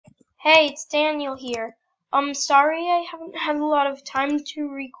Hey, it's Daniel here. Sorry I haven't had a lot of time to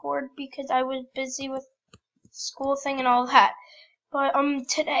record because I was busy with school thing and all that. But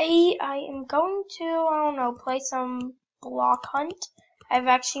today I am going to, I don't know, play some block hunt. I've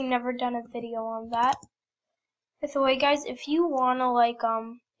actually never done a video on that. By the way, guys, if you want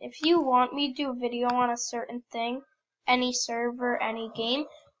me to do a video on a certain thing, any server, any game,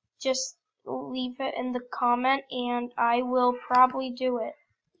 just leave it in the comment and I will probably do it.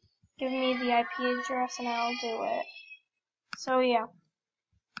 Give me the IP address and I'll do it. So yeah.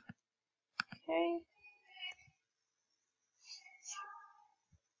 Okay.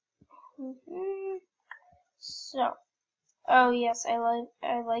 So, oh yes, I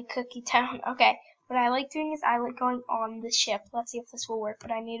like Cookie Town. Okay, what I like doing is I like going on the ship. Let's see if this will work,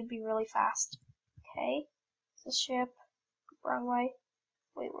 but I need to be really fast. Okay, the ship. Wrong way.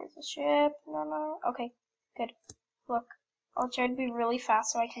 Wait, where's the ship? No. Okay, good. Look, I'll try to be really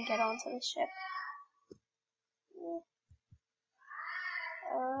fast so I can get onto the ship.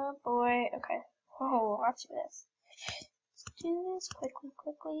 Oh boy. Okay. Oh, watch this. Let's do this quickly.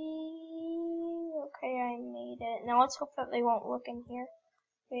 Okay, I made it. Now let's hope that they won't look in here.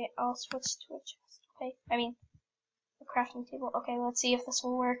 Wait, I'll switch to a chest. Okay, I mean, the crafting table. Okay, let's see if this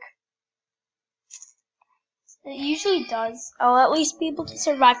will work. It usually does. I'll at least be able to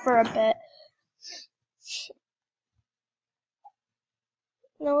survive for a bit.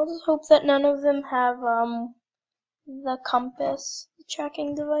 Now let's hope that none of them have, the compass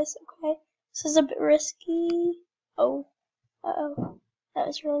tracking device. Okay, this is a bit risky. Oh, that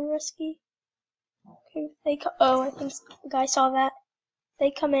was really risky. Okay, oh, I think the guy saw that. They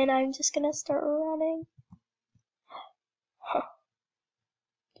come in. I'm just gonna start running.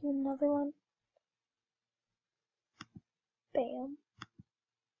 Do another one. Bam.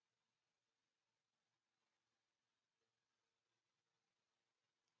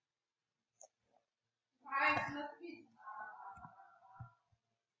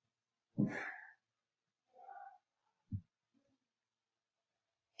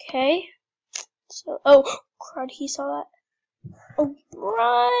 Okay. So, oh, crud, he saw that. Oh,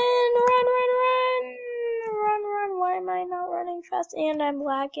 run. Why am I not running fast? And I'm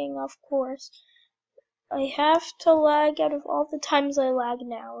lagging, of course. I have to lag out of all the times I lag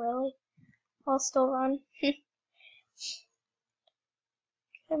now, really. I'll still run.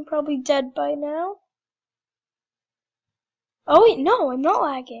 I'm probably dead by now. Oh, wait, no, I'm not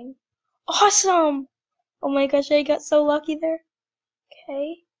lagging. Awesome. Oh my gosh, I got so lucky there.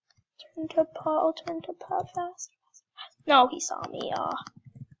 Okay. Turn to pot fast. No, he saw me.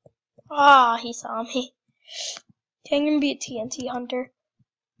 He saw me. Okay, I'm gonna be a TNT hunter.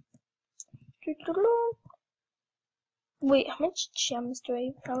 Wait, how much gems do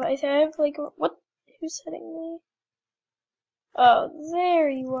I have? I have like, what? Who's hitting me? Oh, there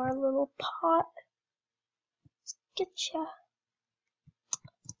you are, little pot. Let's getcha.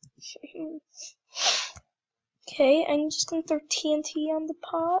 Okay, I'm just gonna throw TNT on the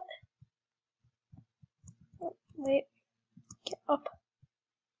pot. Oh, wait, get up.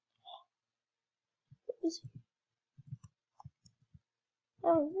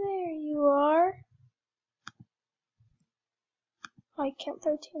 Oh, there you are. I can't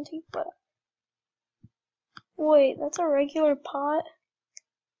throw TNT, but wait, that's a regular pot.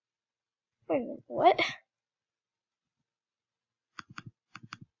 Wait a minute, what?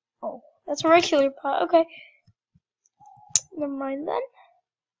 Oh, that's a regular pot. Okay, never mind then.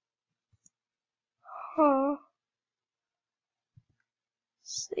 Huh?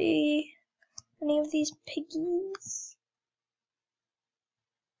 Let's see any of these piggies?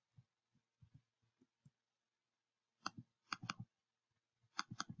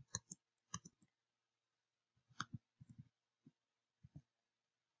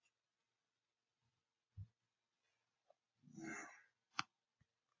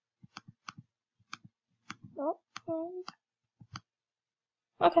 Nope.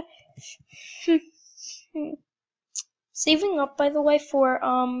 Okay. Saving up, by the way, for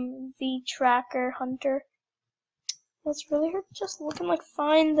the tracker hunter. That's really hard just looking like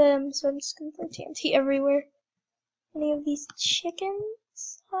find them, so I'm just gonna throw TNT everywhere. Any of these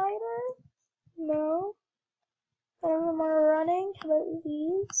chickens hiding? No. None of them are running. How about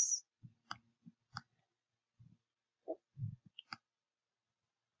these? What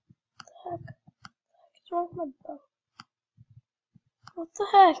the heck? What's wrong with my bow? What the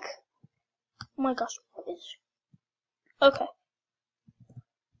heck? Oh my gosh, what is? Okay.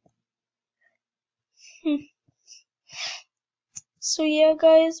 So yeah,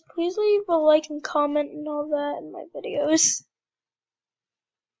 guys, please leave a like and comment and all that in my videos.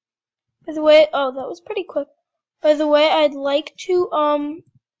 By the way, oh, that was pretty quick. By the way, I'd like to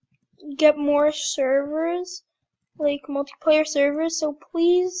get more servers, like multiplayer servers, so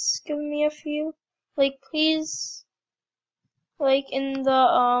please give me a few. Like please, like in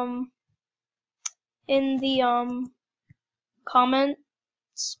the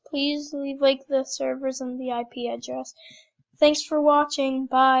comments, please leave like the servers and the IP address. Thanks for watching.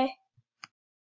 Bye.